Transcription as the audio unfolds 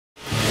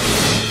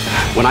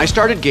When I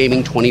started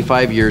gaming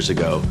 25 years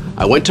ago,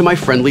 I went to my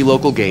friendly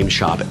local game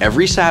shop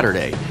every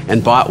Saturday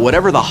and bought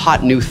whatever the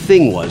hot new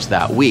thing was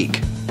that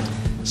week.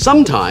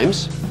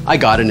 Sometimes I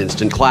got an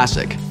instant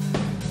classic.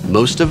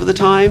 Most of the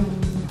time,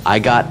 I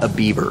got a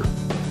beaver.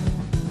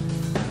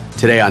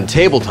 Today on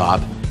Tabletop,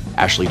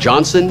 Ashley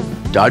Johnson,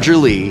 Dodger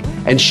Leigh,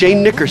 and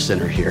Shane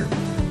Nickerson are here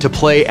to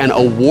play an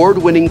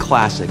award-winning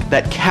classic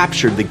that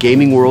captured the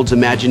gaming world's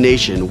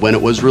imagination when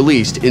it was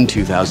released in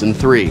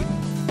 2003.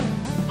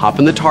 Hop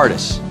in the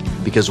TARDIS,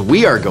 because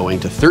we are going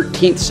to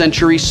 13th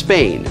century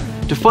Spain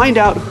to find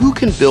out who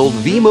can build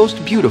the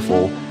most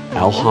beautiful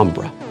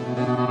Alhambra.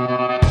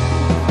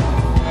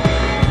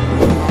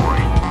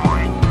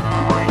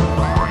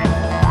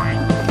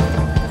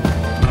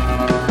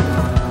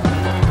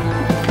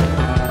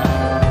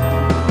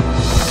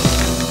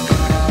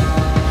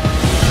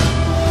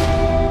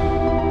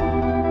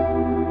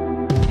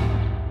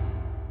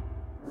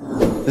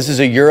 This is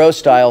a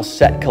Euro-style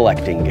set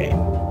collecting game.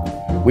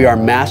 We are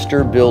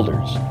master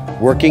builders,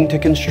 working to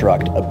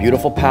construct a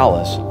beautiful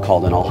palace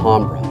called an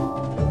Alhambra.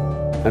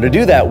 Now to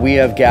do that, we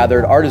have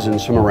gathered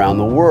artisans from around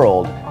the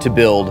world to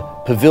build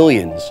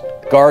pavilions,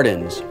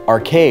 gardens,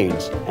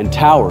 arcades, and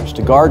towers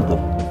to guard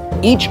them.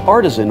 Each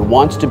artisan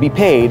wants to be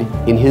paid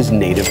in his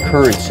native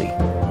currency.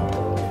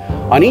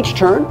 On each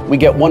turn, we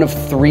get one of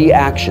 3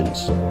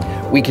 actions.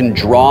 We can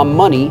draw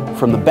money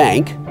from the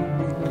bank,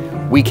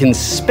 we can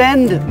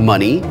spend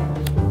money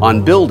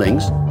on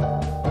buildings,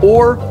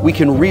 or we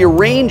can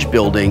rearrange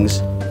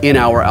buildings in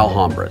our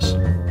Alhambras.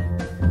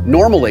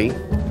 Normally,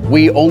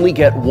 we only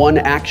get 1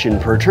 action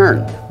per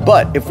turn,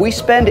 but if we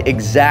spend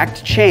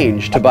exact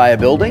change to buy a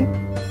building,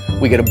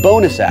 we get a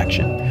bonus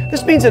action.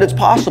 This means that it's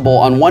possible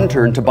on 1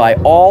 turn to buy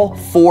all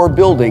 4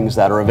 buildings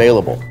that are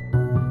available.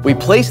 We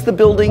place the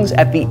buildings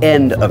at the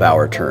end of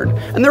our turn,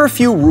 and there are a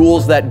few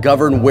rules that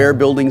govern where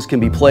buildings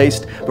can be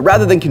placed, but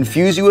rather than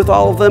confuse you with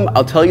all of them,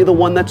 I'll tell you the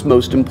one that's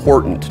most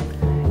important.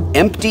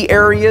 Empty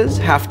areas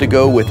have to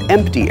go with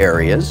empty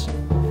areas,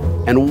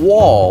 and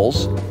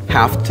walls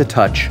have to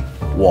touch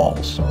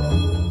walls.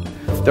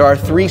 There are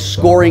 3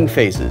 scoring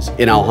phases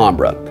in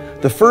Alhambra.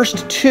 The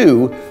first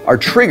 2 are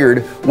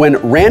triggered when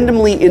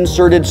randomly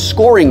inserted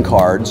scoring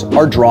cards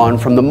are drawn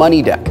from the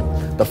money deck.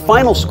 The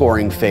final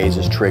scoring phase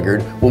is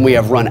triggered when we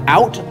have run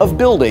out of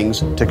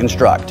buildings to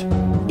construct.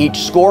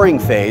 Each scoring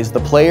phase, the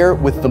player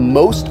with the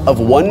most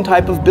of one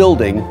type of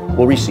building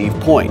will receive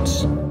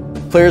points.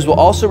 Players will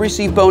also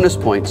receive bonus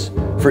points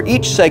for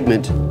each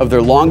segment of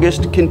their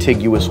longest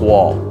contiguous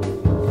wall.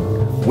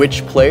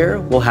 Which player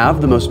will have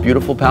the most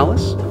beautiful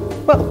palace?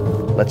 Well,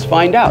 let's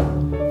find out,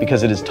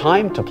 because it is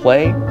time to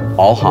play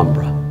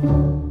Alhambra.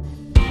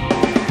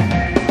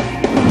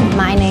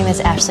 My name is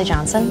Ashley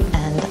Johnson,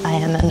 and I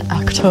am an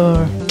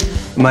actor.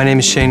 My name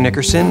is Shane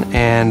Nickerson,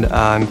 and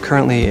I'm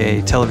currently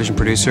a television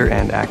producer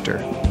and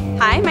actor.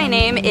 Hi, my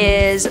name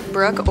is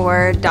Brooke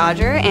or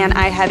Dodger, and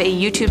I have a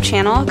YouTube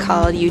channel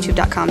called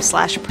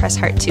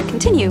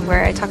youtube.com/pressheart2continue,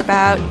 where I talk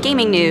about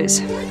gaming news.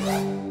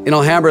 In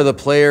Alhambra, the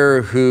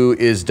player who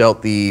is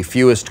dealt the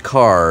fewest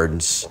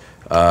cards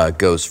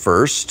goes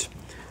first.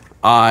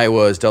 I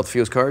was dealt the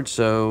fewest cards,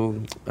 so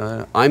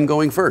I'm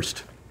going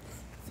first.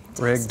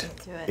 Rigged.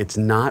 It's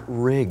not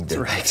rigged. It's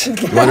rigged.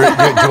 Do you want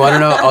to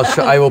know?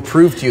 I will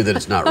prove to you that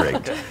it's not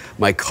rigged.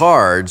 My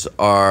cards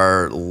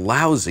are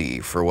lousy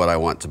for what I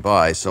want to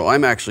buy, so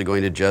I'm actually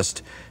going to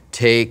just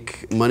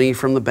take money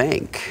from the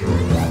bank.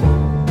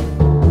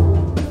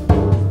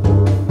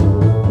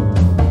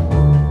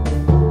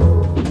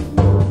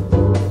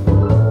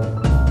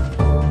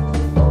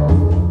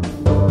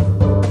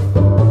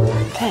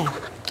 Okay.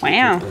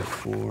 Wow.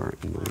 4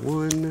 and the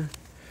 1.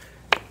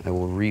 I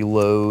will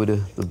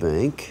reload the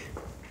bank.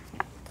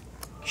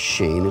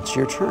 Shane, it's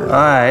your turn.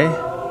 I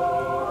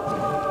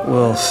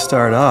will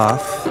start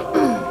off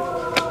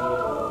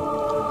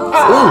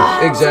Ooh,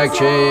 exact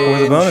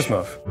change. with a bonus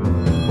move.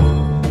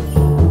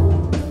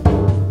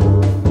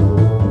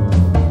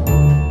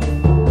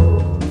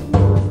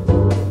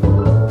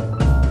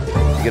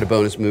 You get a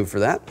bonus move for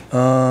that?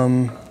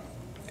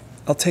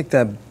 I'll take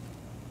that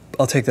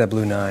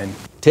blue 9.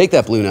 Take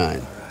that blue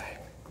 9.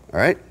 All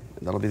right,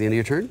 that'll be the end of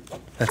your turn.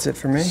 That's it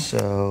for me.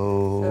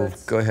 So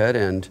go ahead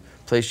and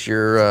place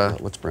your,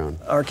 what's brown?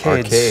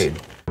 Arcades. Arcade.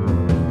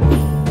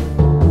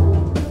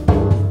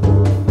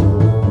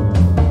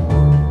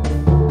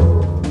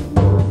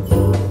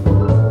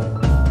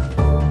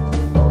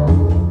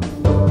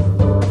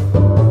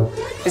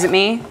 Is it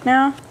me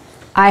now?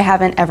 I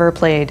haven't ever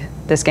played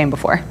this game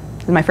before.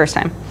 This is my first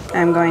time.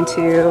 I'm going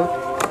to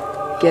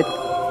get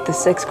the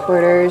 6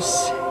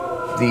 quarters.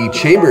 The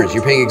chambers,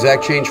 you're paying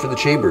exact change for the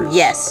chambers.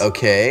 Yes.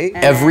 Okay.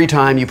 Every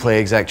time you play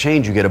exact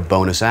change, you get a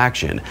bonus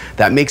action.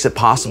 That makes it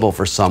possible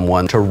for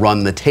someone to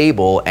run the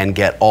table and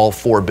get all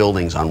 4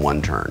 buildings on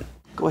 1 turn.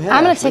 Go ahead.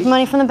 I'm gonna take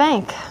money from the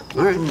bank.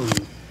 All right.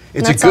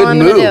 It's That's a all good I'm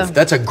gonna move. do.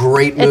 That's a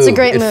great move. It's a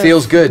great move. It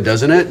feels good,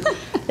 doesn't it?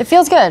 It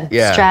feels good.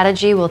 Yeah.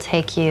 Strategy will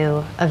take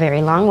you a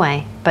very long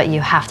way, but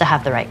you have to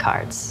have the right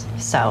cards.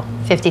 So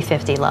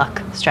 50-50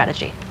 luck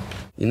strategy.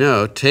 You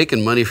know,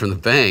 taking money from the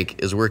bank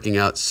is working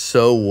out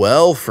so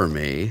well for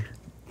me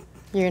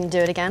You're gonna do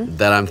it again?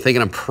 that I'm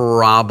thinking I'm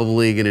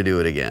probably gonna do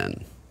it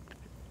again.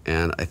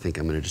 And I think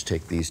I'm gonna just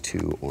take these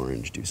 2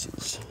 orange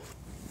deuces.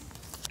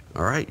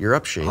 All right, you're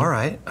up, Shane. All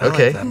right, I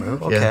like that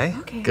move. Okay.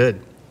 Yeah.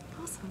 Good.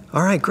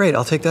 All right, great.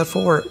 I'll take that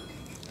 4.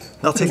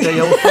 I'll take that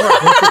yellow 4.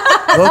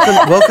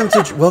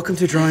 Welcome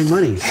to Drawing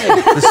Money.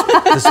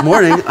 This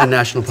morning on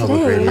National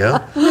Public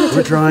Radio,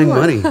 we're drawing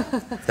money.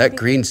 That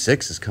green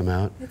 6 has come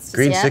out.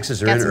 Green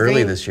 6s are in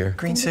early this year.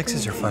 Green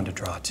 6s are fun to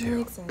draw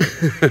too.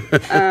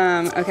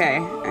 Okay,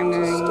 I'm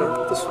going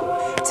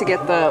to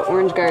get the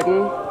orange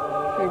garden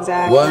for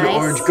exact. One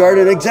orange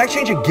garden, exact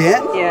change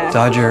again? Yeah.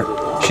 Dodger,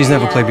 she's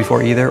never played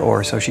before either,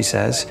 or so she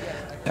says.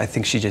 I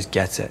think she just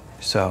gets it,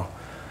 so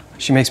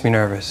she makes me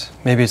nervous.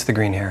 Maybe it's the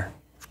green hair.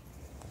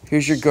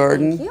 Here's your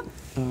garden.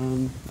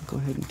 I'll go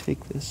ahead and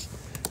take this.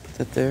 Put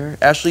that there.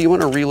 Ashley, you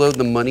want to reload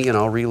the money and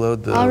I'll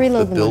reload the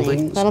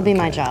buildings? Money. That'll be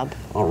my job.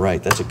 All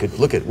right, that's a good,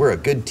 we're a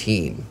good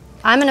team.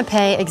 I'm gonna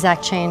pay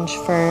exact change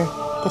for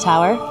the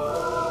tower.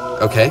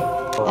 Okay.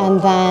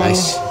 And then,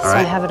 Nice. All so I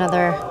right. have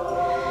another,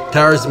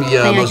 Tower's the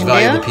I most can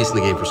valuable do? piece in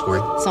the game for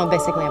scoring. so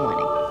basically I'm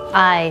winning.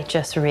 I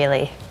just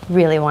really,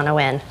 really wanna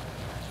win.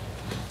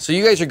 So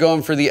you guys are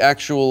going for the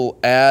actual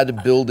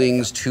add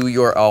buildings to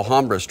your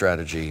Alhambra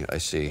strategy, I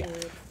see.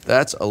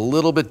 That's a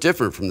little bit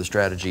different from the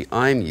strategy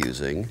I'm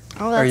using,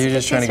 Oh, Are you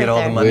just trying to get all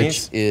the money?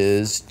 which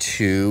is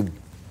to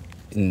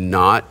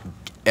not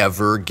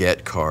ever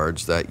get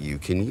cards that you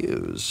can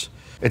use.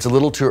 It's a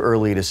little too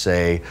early to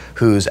say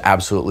who's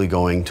absolutely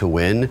going to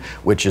win,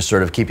 which is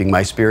sort of keeping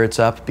my spirits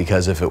up,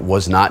 because if it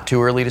was not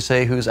too early to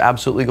say who's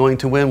absolutely going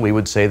to win, we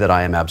would say that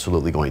I am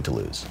absolutely going to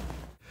lose.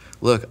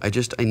 Look, I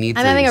need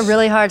I'm having a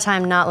really hard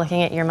time not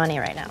looking at your money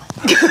right now.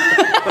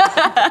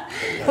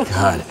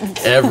 God,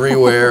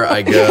 everywhere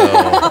I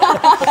go.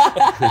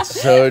 It's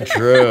so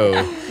true.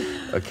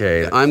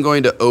 Okay, I'm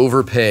going to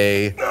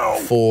overpay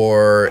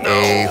for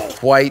a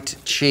white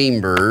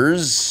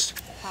chambers.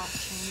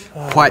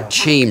 White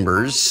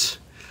chambers.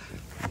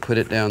 Put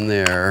it down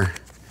there.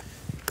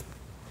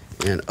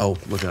 And oh,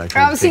 look at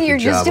I Obviously, you're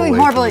just doing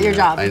horrible at your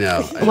job. I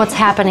know. What's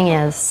happening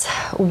is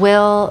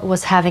Will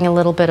was having a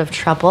little bit of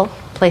trouble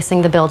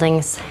placing the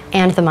buildings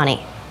and the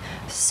money.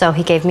 So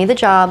he gave me the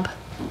job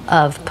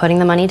of putting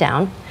the money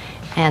down.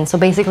 And so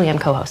basically I'm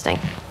co-hosting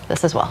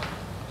this as well.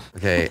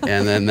 Okay,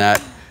 and then that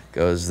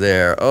goes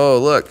there. Oh,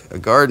 look, a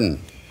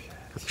garden.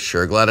 I'm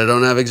sure glad I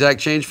don't have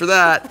exact change for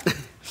that.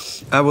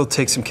 I will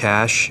take some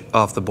cash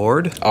off the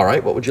board. All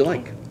right, what would you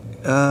like?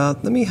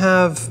 Let me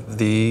have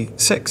the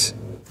 6.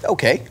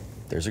 Okay,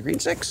 there's a green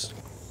 6.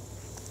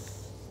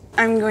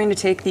 I'm going to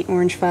take the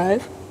orange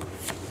 5.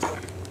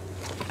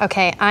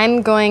 Okay,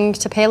 I'm going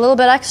to pay a little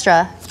bit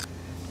extra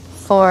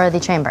for the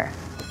chamber.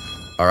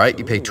 All right,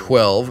 you pay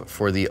 12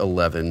 for the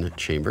 11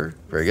 chamber.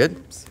 Very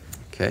good.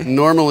 Okay.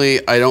 Normally,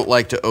 I don't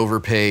like to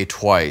overpay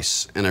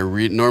twice, and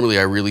normally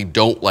I really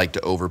don't like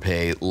to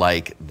overpay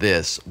like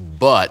this,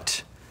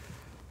 but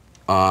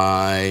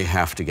I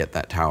have to get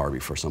that tower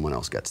before someone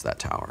else gets that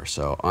tower.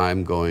 So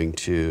I'm going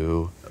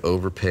to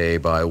overpay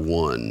by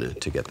 1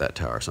 to get that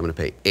tower. So I'm going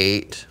to pay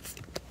 8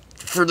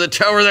 for the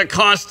tower that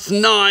costs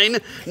 9,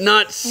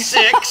 not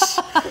 6.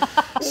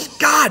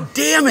 God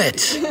damn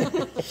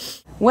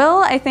it! Will,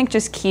 I think,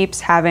 just keeps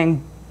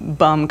having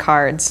bum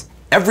cards.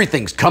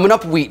 Everything's coming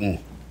up Wheaton.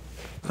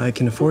 I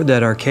can afford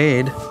that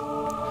arcade, and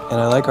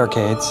I like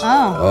arcades.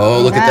 Oh,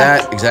 look at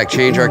that. Exact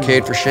change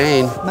arcade for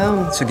Shane.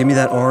 Boom. So give me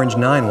that orange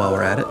 9 while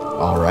we're at it.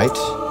 All right.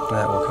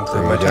 That will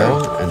conclude There my you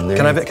go. turn. And there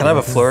Can I you have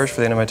a flourish for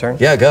the end of my turn?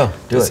 Yeah, go.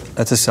 Do it.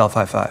 That's a self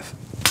high 5.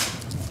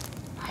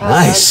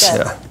 Nice.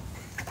 Yeah.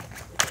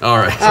 All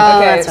right.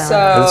 Okay, that's so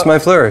That's my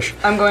flourish.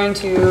 I'm going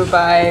to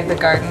buy the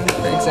garden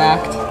for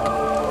exact.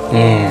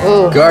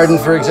 Garden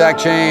for exact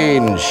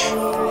change.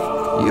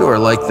 You are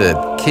like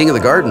the king of the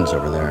gardens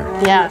over there.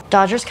 Yeah.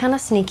 Dodger's kind of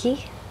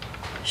sneaky.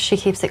 She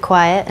keeps it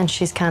quiet, and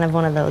she's kind of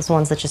one of those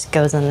ones that just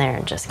goes in there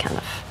and just kind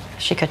of,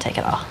 she could take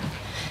it all.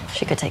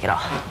 She could take it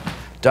all.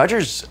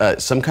 Dodger's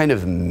some kind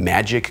of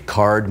magic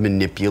card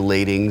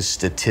manipulating,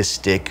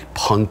 statistic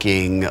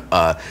punking,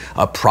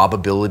 a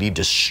probability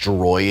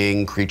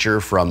destroying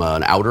creature from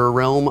an outer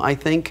realm, I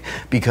think,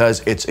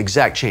 because it's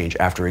exact change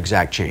after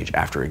exact change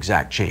after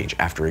exact change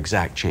after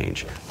exact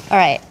change. All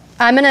right.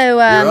 I'm gonna. You're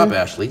up,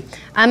 Ashley.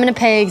 I'm gonna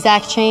pay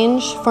exact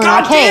change for an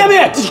God arcade. damn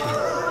it!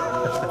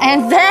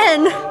 And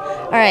then,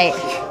 all right,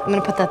 I'm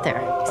gonna put that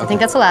there. So I think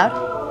that's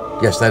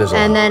allowed. Yes, that is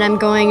allowed. And then I'm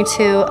going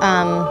to.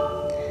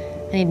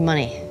 I need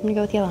money. I'm gonna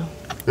go with yellow.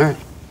 All right,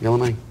 yellow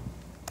money.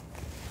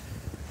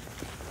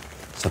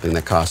 Something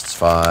that costs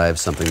 5,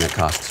 something that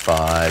costs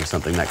 5,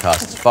 something that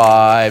costs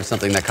 5,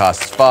 something that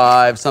costs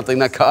 5, something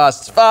that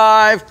costs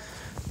 5.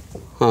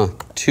 Huh,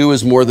 2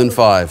 is more than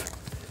 5.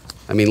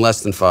 I mean,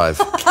 less than 5.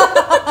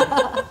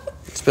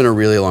 It's been a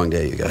really long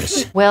day, you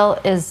guys. Will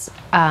is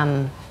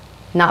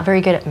not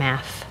very good at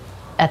math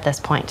at this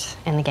point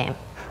in the game.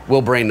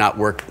 Will brain not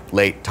work,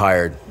 late,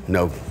 tired,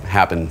 no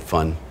happen,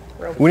 fun.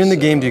 When in the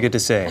game do you get to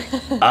say?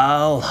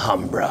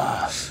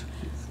 Alhambra.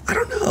 I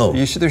don't know.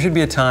 There should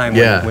be a time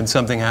when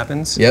something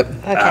happens. Yep.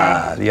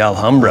 Okay. The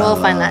Alhambra. We'll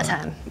find that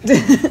time.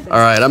 All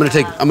right, I'm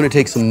gonna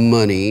take some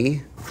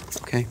money.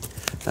 Okay,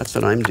 that's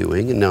what I'm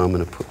doing, and now I'm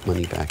gonna put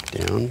money back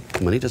down.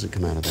 Money doesn't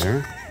come out of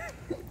there.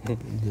 And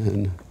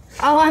then...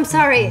 Oh, I'm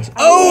sorry.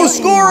 Oh,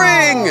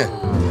 scoring!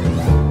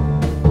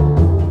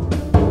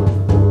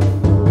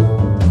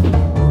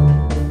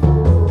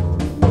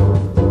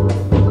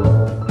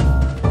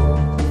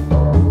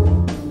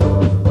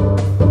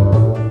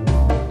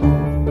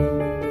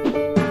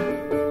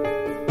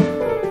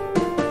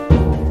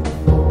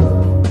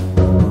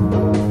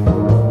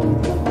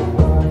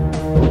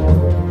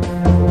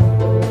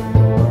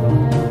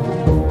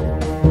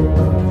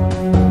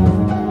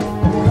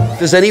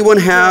 Does anyone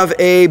have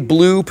a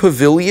blue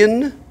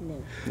pavilion?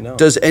 No.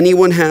 Does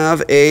anyone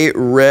have a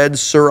red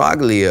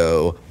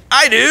seraglio?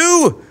 I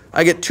do!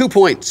 I get 2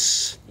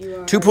 points.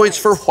 2 points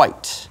for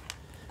white.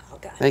 Oh,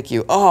 God. Thank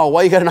you. Oh,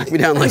 why you gotta knock me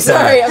down like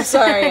that? I'm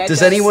sorry.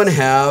 Does anyone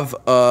have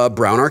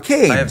brown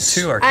arcades? I have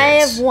 2 arcades. I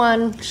have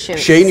 1. Shoot.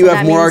 Shane, you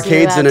have more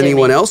arcades than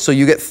anyone else, so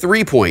you get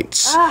 3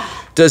 points.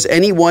 Does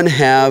anyone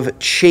have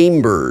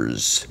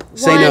chambers?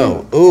 Say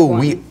no. Oh,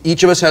 we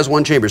each of us has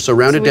 1 chamber. So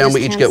round it down,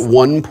 we each get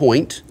 1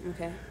 point.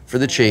 For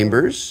the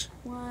chambers.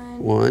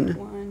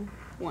 One.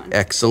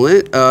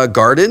 Excellent.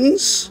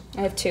 Gardens.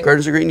 I have 2.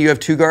 Gardens are green. You have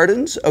 2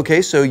 gardens.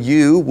 Okay, so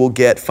you will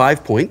get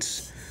 5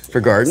 points for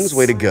gardens.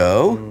 Way to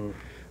go.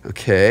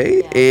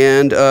 Okay.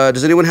 And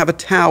does anyone have a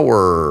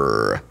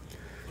tower?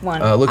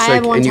 1. Looks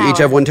like, and you each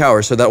have 1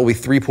 tower, so that will be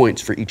 3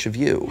 points for each of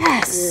you.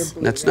 Yes.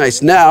 That's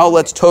nice. Now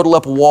let's total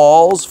up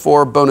walls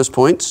for bonus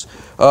points.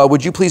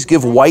 Would you please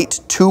give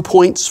white 2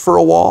 points for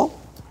a wall?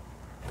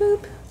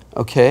 Boop.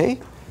 Okay.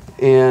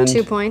 And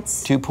 2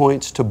 points. 2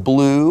 points to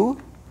blue.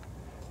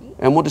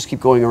 And we'll just keep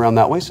going around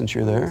that way since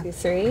you're there. 2,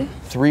 3.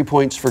 3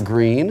 points for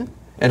green.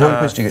 And how many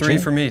points do you get? 3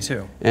 for me,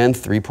 too. And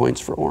 3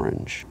 points for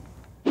orange.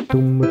 All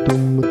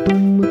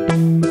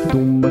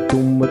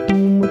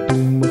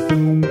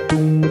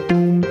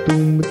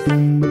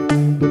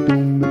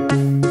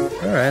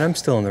right, I'm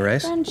still in the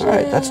race. All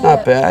right, that's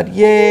not bad.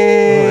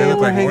 Yay! Oh, they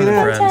look like more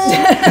than friends.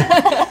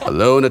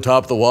 Alone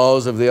atop the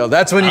walls of the...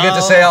 That's when you get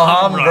to say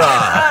Alhambra.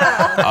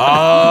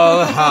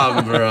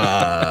 Alhambra.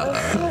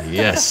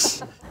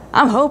 Yes.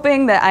 I'm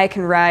hoping that I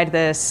can ride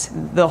this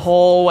the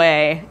whole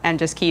way and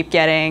just keep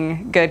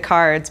getting good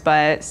cards,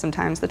 but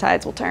sometimes the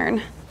tides will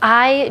turn.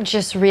 I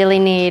just really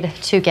need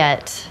to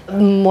get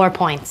more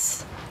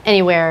points.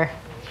 Anywhere,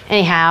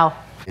 anyhow.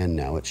 And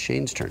now it's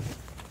Shane's turn.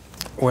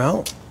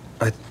 Well,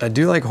 I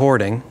do like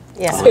hoarding.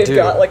 Yeah. So you've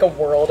got like a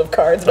world of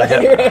cards back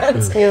in your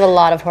hands. You have a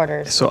lot of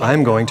hoarders. So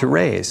I'm going to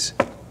raise.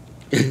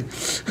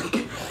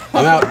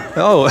 I'm out.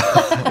 Oh,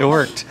 it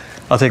worked.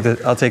 I'll take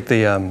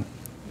the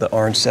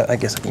orange set. I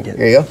guess I can get it.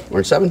 Here you go.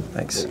 Orange 7.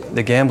 Thanks.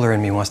 The gambler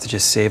in me wants to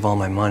just save all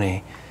my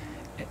money,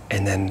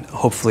 and then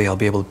hopefully I'll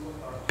be able to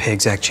pay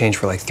exact change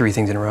for like 3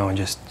 things in a row and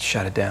just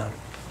shut it down.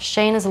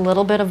 Shane is a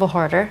little bit of a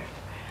hoarder.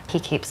 He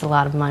keeps a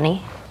lot of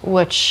money,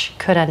 which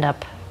could end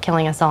up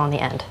killing us all in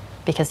the end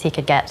because he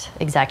could get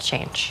exact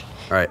change.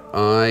 All right,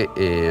 I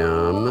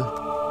am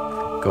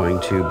going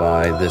to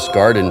buy this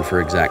garden for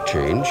exact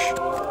change.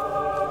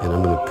 And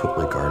I'm gonna put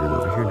my garden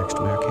over here next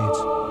to my arcades.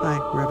 Hi,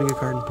 we're having a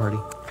garden party.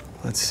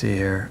 Let's see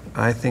here.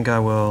 I think I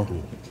will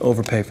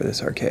overpay for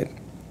this arcade.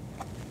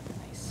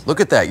 Look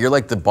at that, you're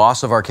like the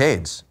boss of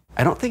arcades.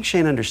 I don't think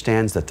Shane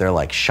understands that they're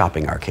like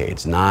shopping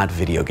arcades, not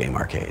video game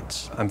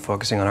arcades. I'm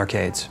focusing on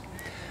arcades.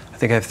 I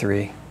think I have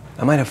 3.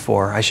 I might have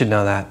 4, I should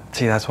know that.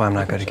 See, that's why I'm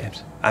not good at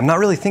games. I'm not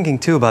really thinking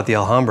too about the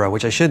Alhambra,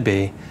 which I should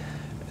be.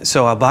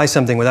 So I'll buy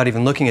something without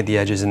even looking at the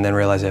edges and then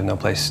realize I have no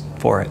place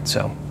for it,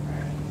 so.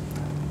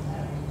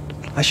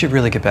 I should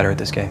really get better at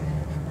this game.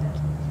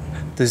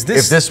 Does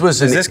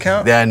this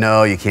count? Yeah,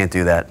 no, you can't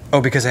do that.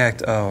 Oh, because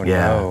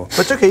no. But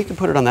it's okay, you can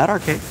put it on that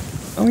arcade.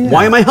 Oh, yeah.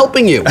 Why am I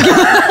helping you?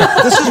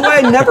 This is why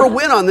I never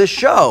win on this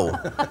show.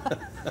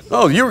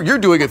 Oh, you're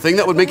doing a thing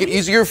that would make it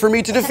easier for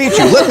me to defeat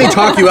you. Let me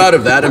talk you out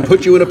of that and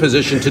put you in a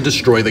position to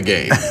destroy the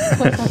game.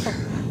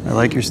 I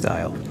like your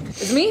style.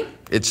 It's me?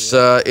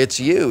 It's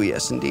you,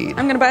 yes indeed.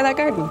 I'm gonna buy that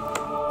garden.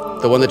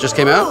 The one that just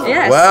came out?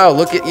 Yes. Wow,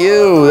 look at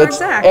you.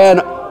 Exact.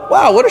 And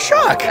wow, what a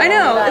shock. I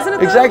know, isn't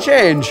it? Exact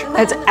change.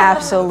 It's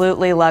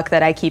absolutely luck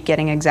that I keep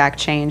getting exact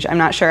change. I'm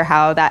not sure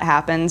how that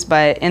happens,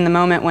 but in the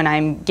moment when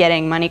I'm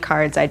getting money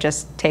cards, I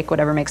just take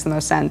whatever makes the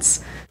most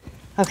sense.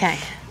 Okay,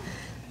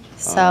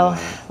 so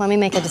let me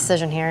make a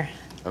decision here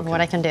of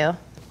what I can do.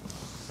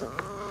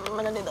 I'm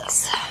gonna do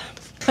this.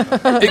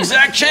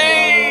 Exact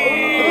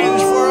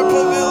change for a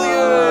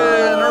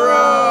pavilion!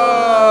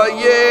 Hurrah!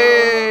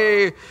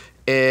 Yay!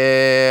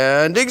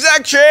 And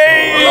exact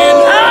change!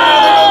 Yeah!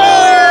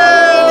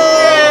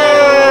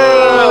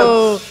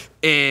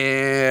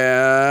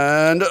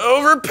 And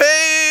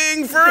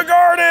overpaying for a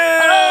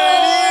garden! Oh,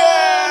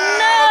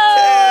 yeah!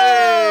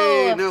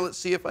 no! Okay, now let's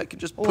see if I can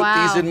just put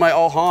these in my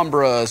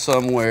Alhambra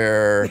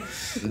somewhere.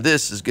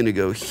 This is gonna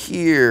go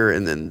here,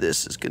 and then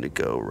this is gonna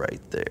go right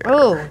there.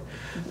 Oh,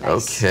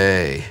 nice.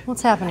 Okay.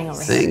 What's happening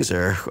over here? Things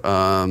are.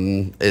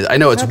 I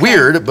know it's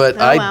weird, but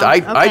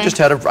I just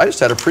had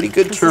a pretty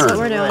good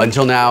turn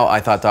until now. I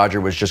thought Dodger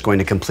was just going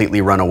to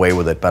completely run away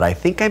with it, but I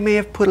think I may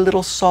have put a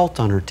little salt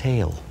on her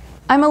tail.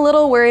 I'm a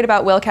little worried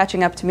about Will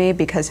catching up to me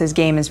because his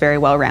game is very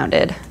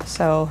well-rounded.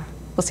 So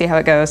we'll see how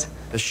it goes.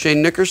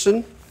 Shane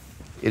Nickerson,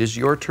 it is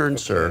your turn,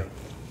 sir.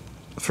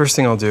 First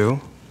thing I'll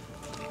do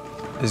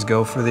is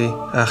go for the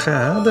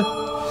ahad.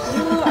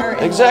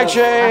 Exact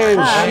change.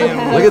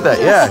 Look at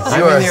that. Yeah,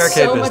 I'm in the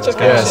arcade business.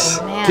 Yes.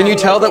 Can you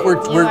tell that we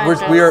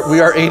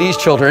are 80s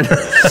children?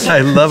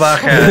 I love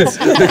arcades.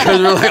 Because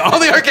we're like, all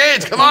the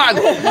arcades, come on,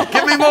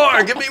 give me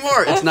more, give me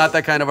more. It's not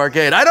that kind of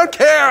arcade. I don't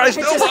care, I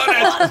still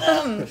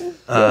want it.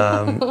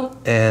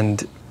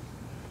 And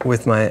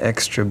with my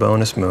extra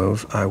bonus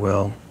move,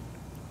 I'll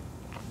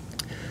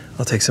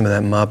take some of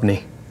that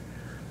Mobney.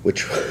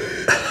 Which?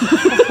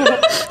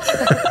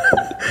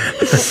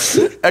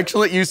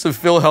 Excellent use of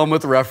Phil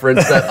Hellmuth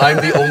reference that I'm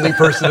the only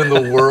person in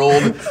the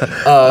world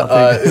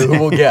who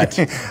will get.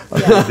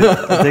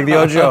 I'll take the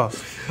Ojo.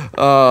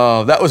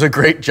 Oh, that was a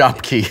great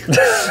job key.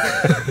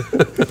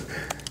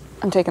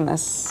 I'm taking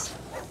this.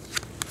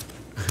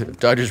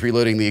 Dodger's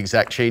reloading the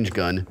exact change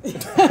gun.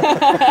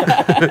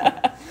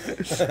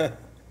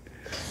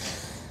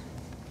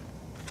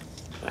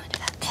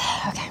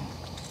 Okay.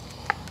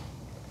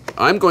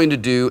 I'm going to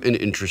do an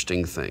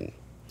interesting thing.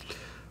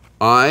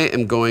 I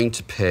am going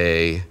to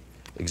pay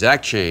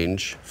exact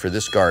change for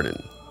this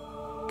garden,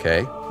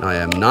 okay? Now, I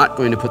am not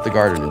going to put the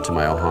garden into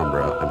my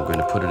Alhambra. I'm going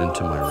to put it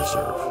into my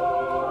reserve.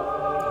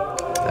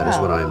 That is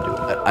what I'm doing.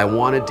 I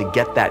wanted to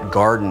get that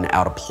garden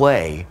out of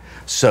play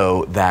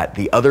so that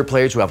the other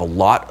players who have a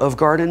lot of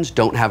gardens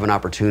don't have an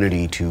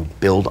opportunity to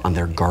build on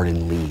their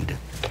garden lead.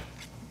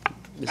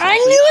 I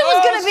knew it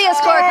was going to be a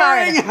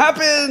scorecard.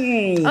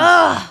 Happens!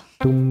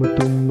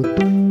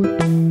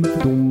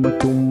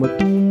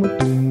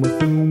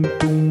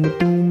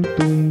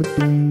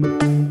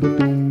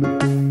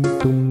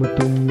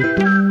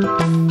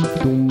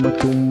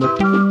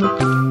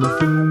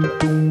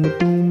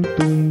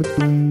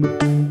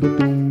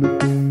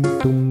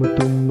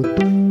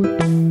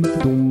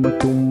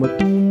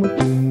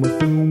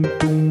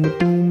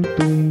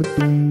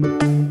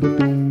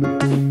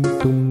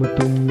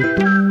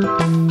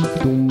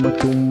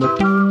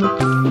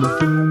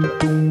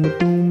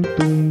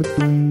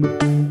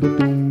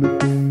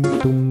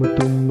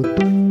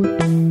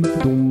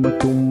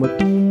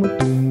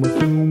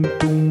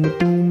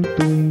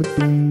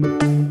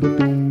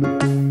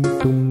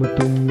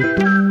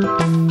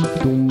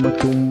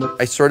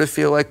 I sort of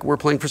feel like we're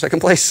playing for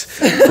second place,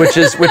 which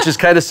is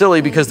kind of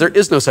silly because there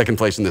is no second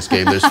place in this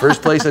game. There's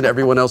first place and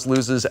everyone else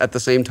loses at the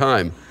same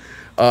time.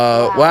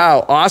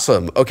 Wow,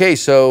 awesome. Okay,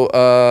 so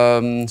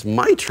it's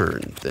my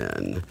turn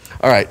then.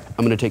 All right,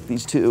 I'm gonna take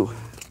these two.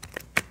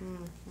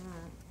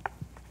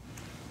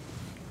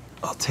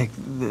 I'll take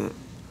the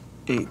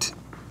 8.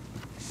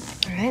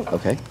 All right.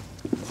 Okay.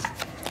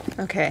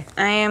 Okay,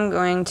 I am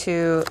going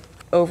to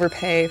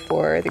overpay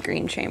for the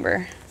green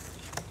chamber.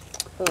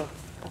 Ooh,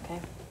 okay.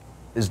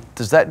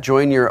 Does that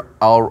join your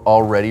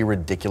already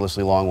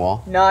ridiculously long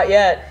wall? Not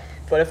yet,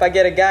 but if I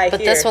get a guy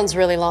But here... this one's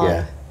really long.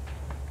 Yeah.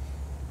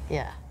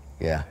 Yeah.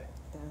 Yeah.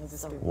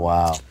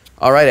 Wow.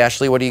 All right,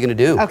 Ashley, what are you gonna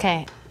do?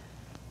 Okay,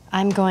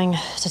 I'm going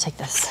to take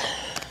this.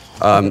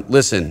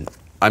 Listen,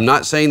 I'm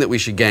not saying that we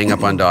should gang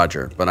up on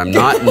Dodger, but I'm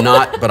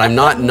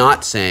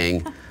not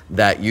saying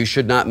that you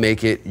should not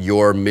make it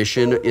your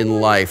mission in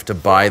life to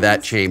buy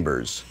that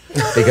Chambers.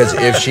 Because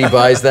if she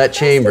buys that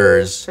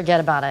Chambers...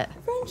 Forget about it.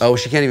 Oh,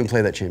 she can't even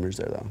play that Chambers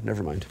there, though.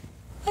 Never mind.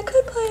 I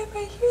could play it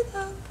right here,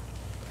 though.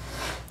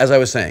 As I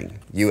was saying,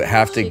 you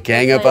have to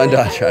gang up on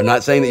Dodger. I'm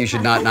not saying that you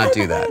should not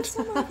do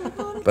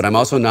that. But I'm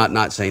also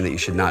not saying that you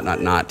should not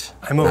I'm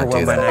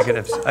overwhelmed by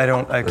negatives.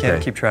 I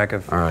can't keep track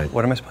of... All right.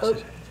 What am I supposed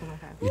to do?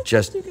 You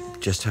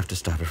just have to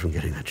stop her from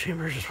getting that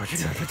Chambers. Is what you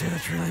have to do.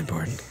 That's really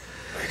important.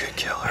 We could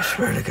kill her. I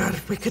swear to God,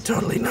 we could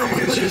totally know.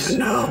 We would even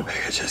know. We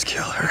could just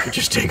kill her. We could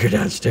just take her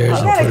downstairs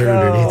and put her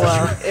underneath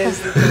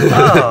us.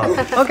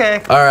 Oh,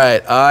 okay. All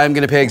right, I'm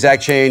gonna pay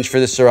exact change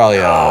for this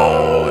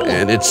Seraglio,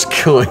 and it's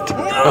going to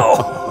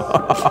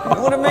go.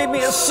 You would have made me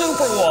a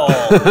super wall.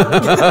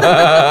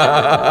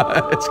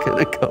 It's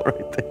gonna go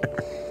right there.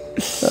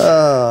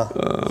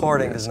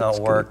 Hoarding does not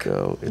work.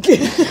 Let me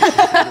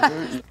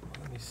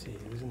see,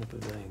 who's in the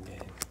pavilion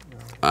game?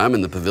 I'm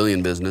in the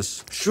pavilion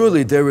business.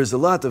 Surely there is a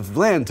lot of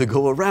land to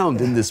go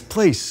around in this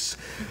place.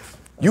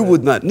 You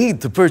would not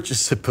need to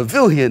purchase a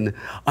pavilion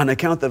on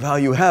account of how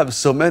you have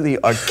so many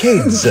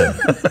arcades. I'm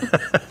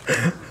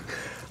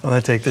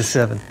gonna take this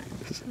 7.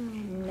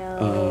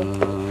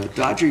 No.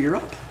 Dodger, you're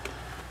up.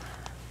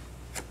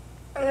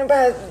 I'm gonna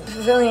buy a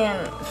pavilion.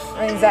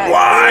 Exactly.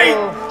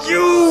 Why?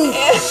 You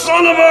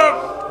son of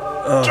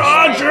a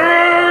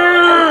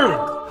Dodger!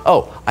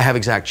 Oh, I have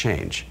exact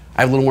change.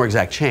 I have a little more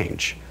exact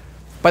change.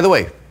 By the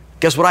way,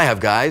 guess what I have,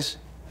 guys?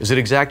 Is it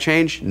exact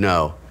change?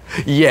 No.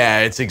 Yeah,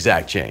 it's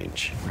exact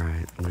change. All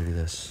right, I'm gonna do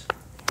this.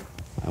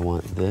 I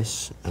want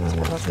this, and I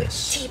want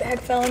this. Teabag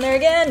fell in there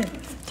again.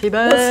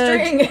 Teabag. The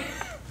string.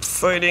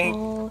 Fighting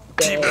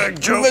teabag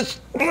jokes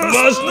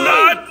must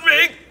not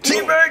make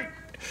teabag.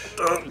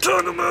 Don't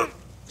talk about.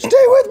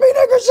 Stay with me,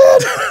 Nickerson!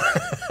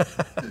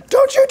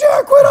 Don't you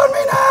dare quit on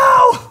me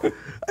now!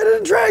 I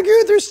didn't drag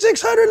you through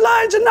 600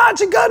 lines of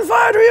Nazi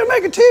gunfire to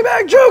make a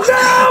teabag joke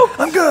now!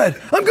 I'm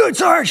good,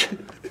 Sarge.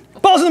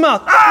 Balls in the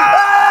mouth.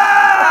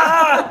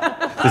 Ah!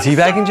 The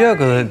teabagging joke?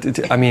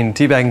 I mean,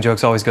 teabagging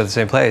jokes always go to the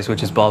same place,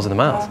 which is balls in the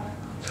mouth.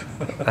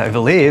 I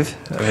believe.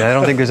 I mean, I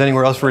don't think there's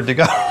anywhere else for it to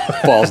go.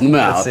 Balls in the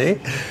mouth. See?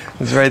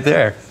 It's right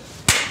there.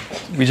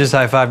 We just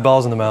high-fived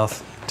balls in the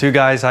mouth. Two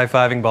guys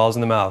high-fiving balls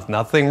in the mouth.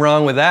 Nothing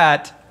wrong with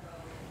that.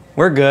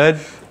 We're good.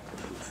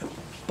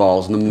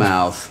 Balls in the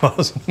mouth.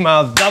 Balls in the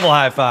mouth, double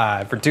high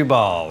five for 2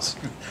 balls.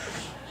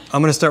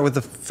 I'm gonna start with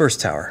the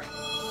first tower.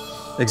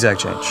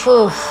 Exact change.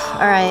 Oof, all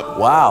right.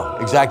 Wow,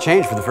 exact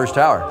change for the first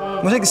tower.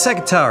 I'm gonna take the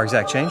second tower,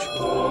 exact change.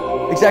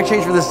 Exact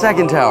change for the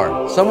second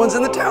tower. Someone's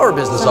in the tower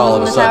business all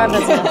of a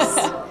sudden. Someone's in the tower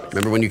business.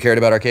 Remember when you cared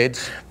about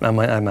arcades? I'm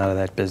out of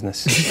that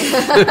business.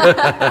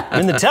 I'm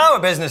in the tower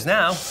business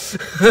now. It's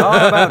all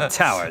about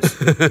towers.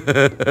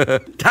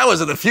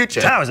 Towers of the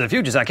future. Towers of the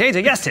future, arcades are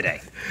yesterday.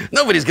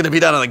 Nobody's gonna be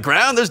down on the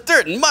ground. There's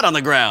dirt and mud on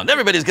the ground.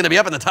 Everybody's gonna be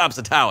up in the tops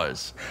of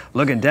towers.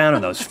 Looking down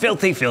on those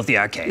filthy, filthy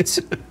arcades.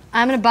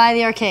 I'm gonna buy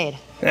the arcade.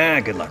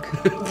 Good luck.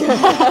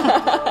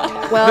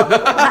 Well,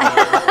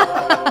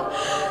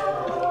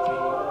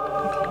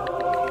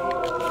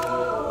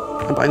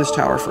 I'm buying this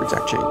tower for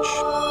exact change.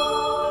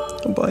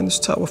 I'm buying this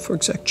tower for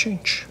exact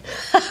change.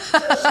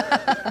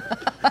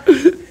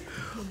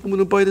 I'm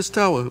gonna buy this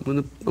tower.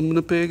 I'm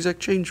gonna pay exact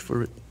change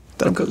for it.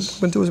 Then I'm gonna do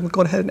is I'm gonna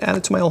go ahead and add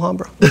it to my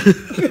Alhambra.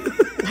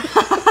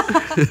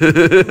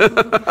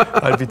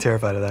 I'd be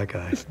terrified of that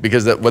guy.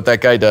 Because what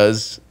that guy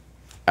does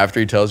after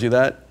he tells you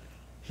that,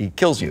 he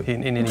kills you. He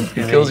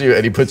kills you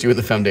and he puts you at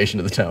the foundation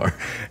of the tower.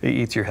 He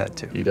eats your head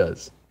too. He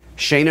does.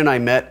 Shane and I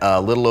met a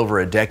little over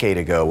a decade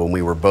ago when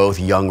we were both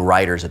young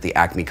writers at the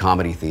Acme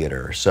Comedy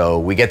Theater. So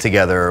we get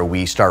together,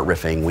 we start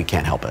riffing, we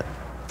can't help it.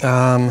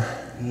 Oh,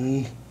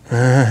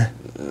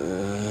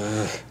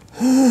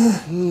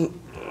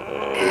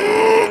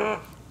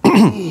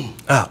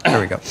 there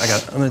we go.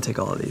 I'm gonna take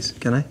all of these.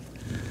 Can I?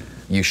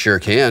 You sure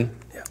can.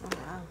 Yeah. oh,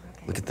 wow,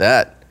 okay. Look at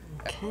that.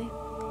 Okay.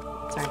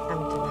 Sorry, I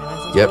didn't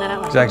realize. Yep.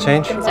 Exact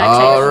change?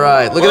 All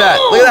right. Look at that.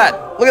 Look at that.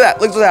 Look at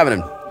that. Look what's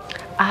happening.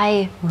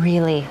 I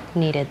really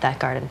needed that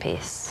garden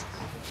piece.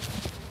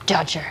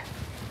 Dodger.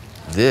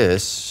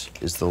 This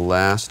is the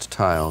last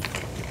tile.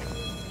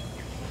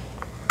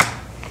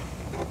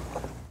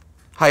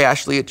 Hi,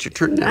 Ashley. It's your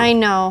turn now. I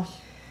know.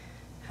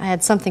 I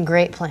had something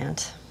great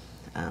planned.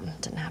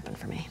 Didn't happen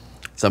for me.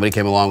 Somebody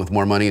came along with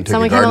more money and took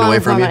your garden away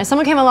from you?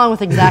 Someone came along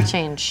with exact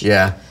change.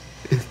 Yeah.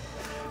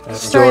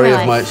 Story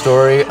of my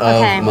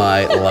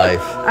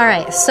life. All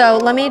right, so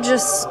let me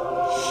just,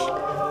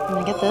 I'm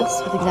gonna get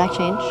this with exact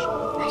change.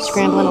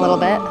 Scrambling a little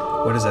bit.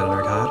 What is that, an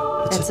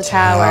arcade? It's a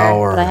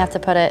tower, but I have to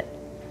put it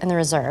in the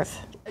reserve.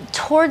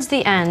 Towards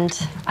the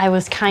end, I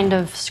was kind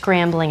of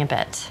scrambling a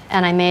bit,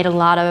 and I made a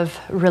lot of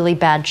really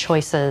bad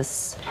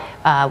choices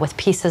with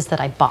pieces that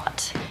I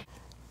bought.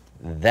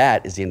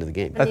 That is the end of the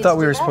game. I thought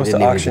we were supposed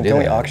to auction. Don't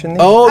we auction these?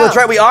 Oh, that's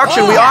right. We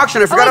auction. We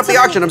auction. I forgot up the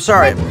auction. I'm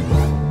sorry.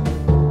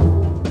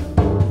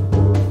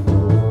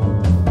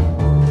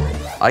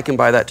 I can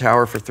buy that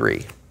tower for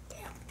 3.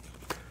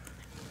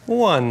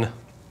 1.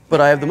 But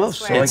I have the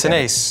most. So It's an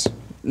ace.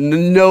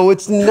 No,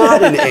 it's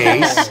not an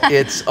ace.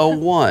 It's a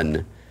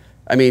 1.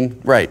 I mean,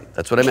 right.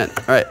 That's what I meant.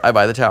 All right. I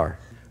buy the tower.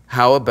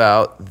 How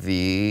about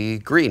the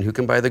green? Who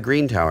can buy the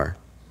green tower?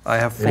 I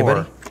have 4.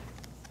 Anybody?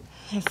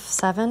 I have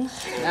 7.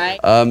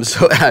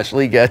 So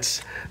Ashley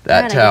gets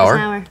that Alright, I get the tower.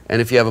 tower.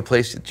 And if you have a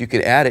place that you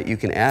can add it, you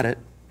can add it.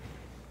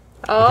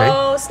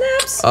 Oh,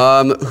 snaps.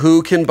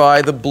 Who can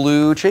buy the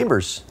blue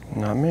chambers?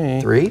 Not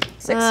me. 3?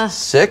 6.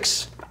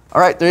 6? All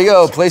right, there you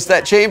go. Place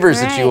that chambers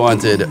that you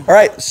wanted. All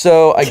right,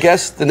 so I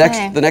guess the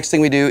next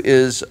thing we do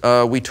is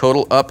we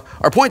total up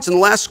our points in the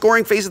last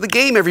scoring phase of the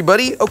game,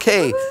 everybody.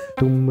 Okay.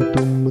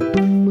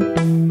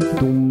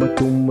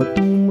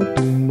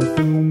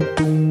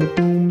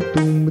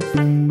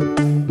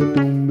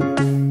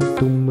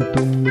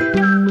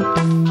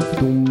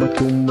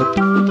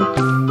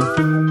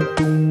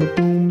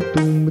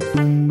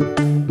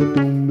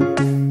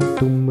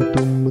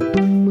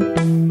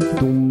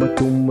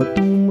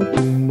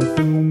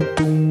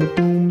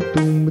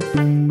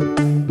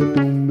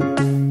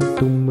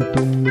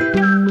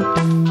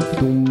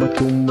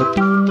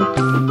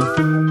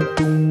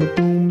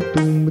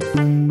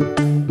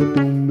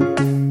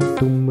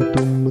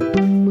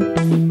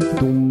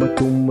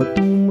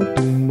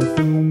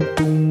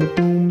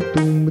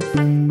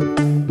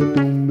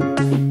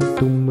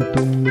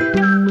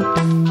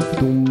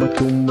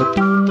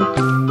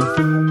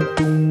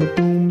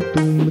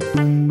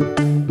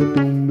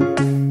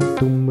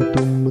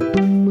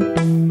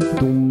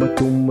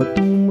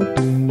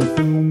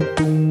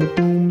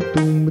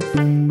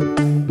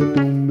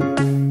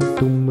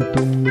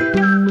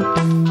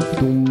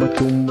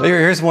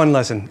 one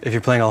lesson if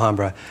you're playing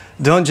Alhambra.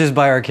 Don't just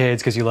buy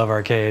arcades because you love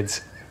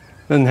arcades.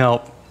 Doesn't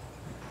help.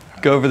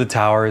 Go for the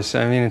towers.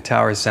 I mean,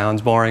 towers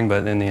sounds boring,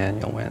 but in the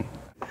end, you'll win.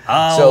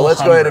 So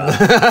let's go ahead and...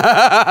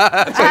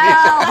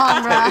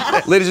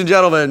 Ladies and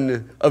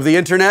gentlemen of the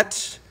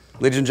internet,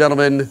 ladies and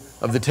gentlemen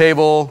of the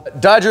table,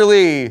 Dodger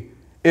Leigh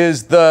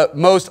is the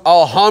most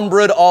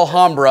Alhambra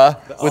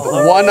with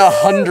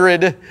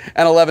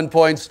 111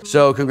 points.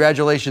 So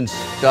congratulations,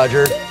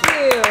 Dodger.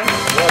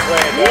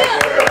 Thank you.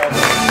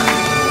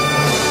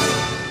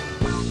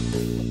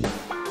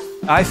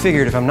 I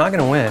figured if I'm not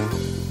gonna win,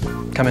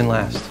 come in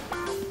last.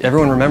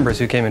 Everyone remembers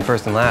who came in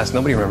first and last.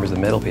 Nobody remembers the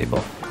middle people.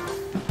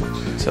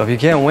 So if you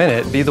can't win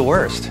it, be the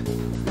worst.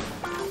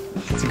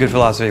 It's a good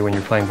philosophy when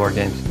you're playing board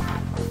games.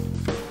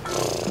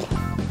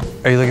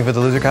 Are you looking for the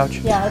loser couch?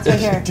 Yeah, it's right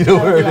here. Do you know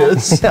where it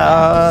is? It's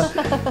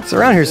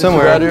around here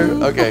somewhere. Around here?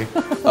 Okay.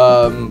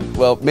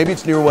 Well, maybe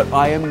it's near what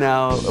I am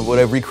now, what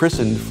I've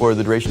rechristened for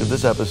the duration of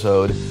this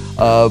episode,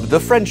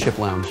 the Friendship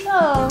Lounge.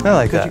 Oh. I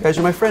like Because that. you guys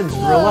are my friends in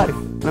real life,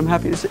 and I'm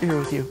happy to sit here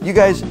with you. You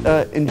guys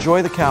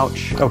enjoy the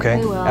couch. Okay.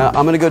 We will.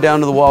 I'm gonna go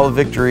down to the Wall of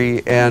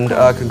Victory and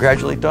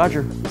congratulate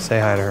Dodger. Say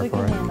hi to her We for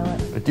can me. handle it.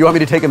 Do you want me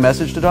to take a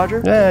message to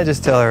Dodger? Yeah,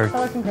 just tell her.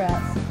 Tell her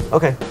congrats.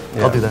 Okay,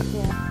 Yeah. I'll do that.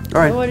 Yeah.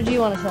 All right. What did you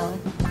want to tell her?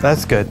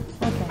 That's good.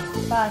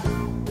 Okay. Bye.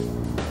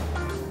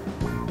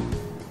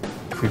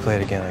 If we play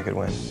it again, I could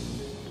win.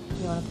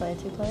 You want to play a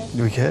 2-player?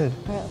 We could.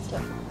 All right, let's do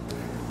it.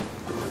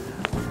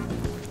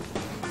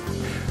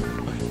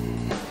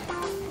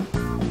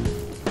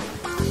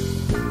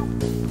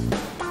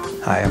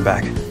 Hi, I'm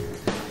back.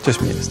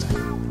 Just me this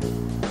time.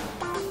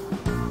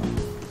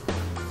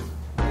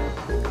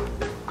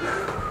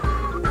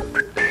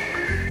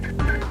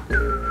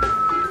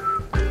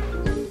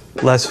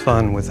 Less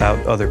fun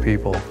without other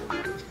people.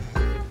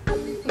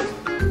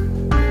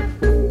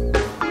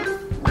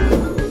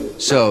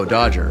 So,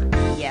 Dodger,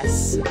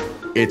 Yes.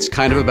 it's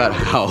kind of about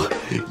how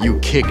you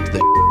kicked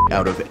the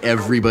out of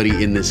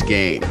everybody in this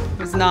game.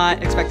 Was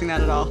not expecting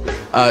that at all.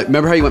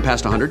 Remember how you went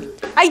past 100?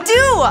 I do!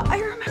 I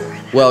remember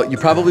that. Well, you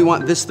probably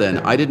want this then.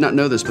 I did not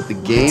know this, but the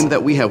game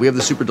that we have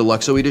the Super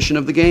Deluxo edition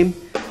of the game.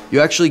 You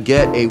actually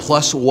get a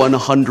plus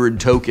 100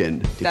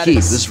 token to That keep.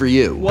 is- This is for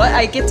you. What?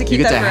 I get to keep You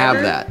get that to have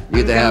forever? that. You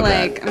get to have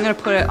that. I'm gonna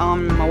put it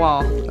on my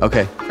wall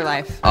Okay. for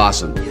life.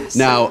 Awesome. Yes.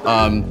 Now,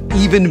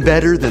 even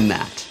better than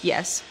that,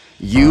 Yes.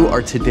 you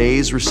are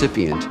today's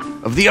recipient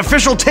of the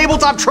official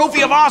Tabletop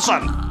Trophy of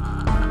Awesome!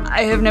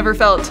 I have never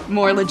felt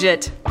more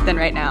legit than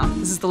right now.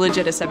 This is the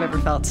legitest I've ever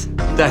felt in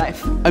my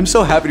life. I'm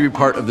so happy to be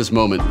part of this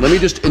moment. Let me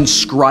just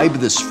inscribe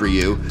this for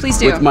you. Please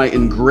do. With my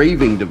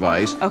engraving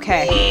device.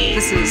 Okay,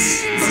 this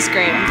is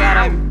great. I'm glad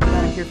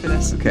I'm here for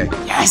this. Okay.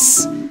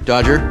 Yes!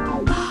 Dodger,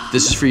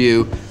 this is for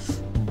you.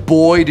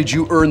 Boy, did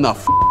you earn the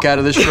out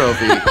of this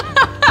trophy.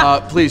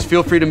 Please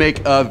feel free to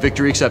make a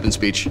victory acceptance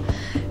speech.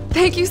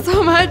 Thank you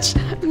so much.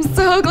 I'm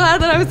so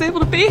glad that I was able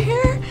to be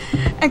here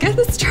and get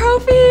this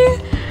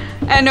trophy.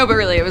 And no, but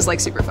really, it was like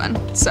super fun.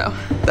 So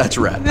That's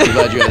rad. I'm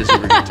glad you had a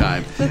super good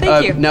time.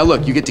 Thank you. Now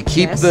look, you get to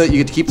keep Yes. the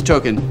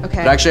token. Okay.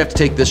 But I actually have to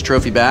take this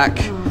trophy back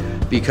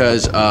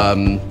because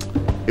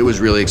it was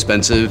really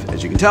expensive,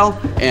 as you can tell,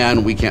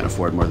 and we can't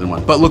afford more than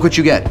one. But look what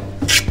you get.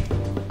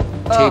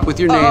 Tape with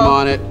your name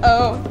on it.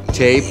 Oh.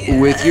 Tape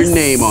with your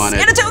name on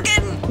it. And a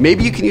token.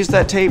 Maybe you can use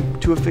that tape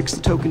to affix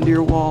the token to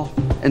your wall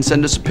and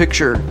send us a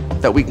picture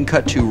that we can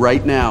cut to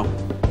right now.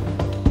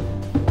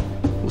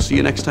 We'll see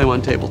you next time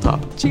on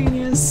Tabletop.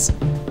 Genius.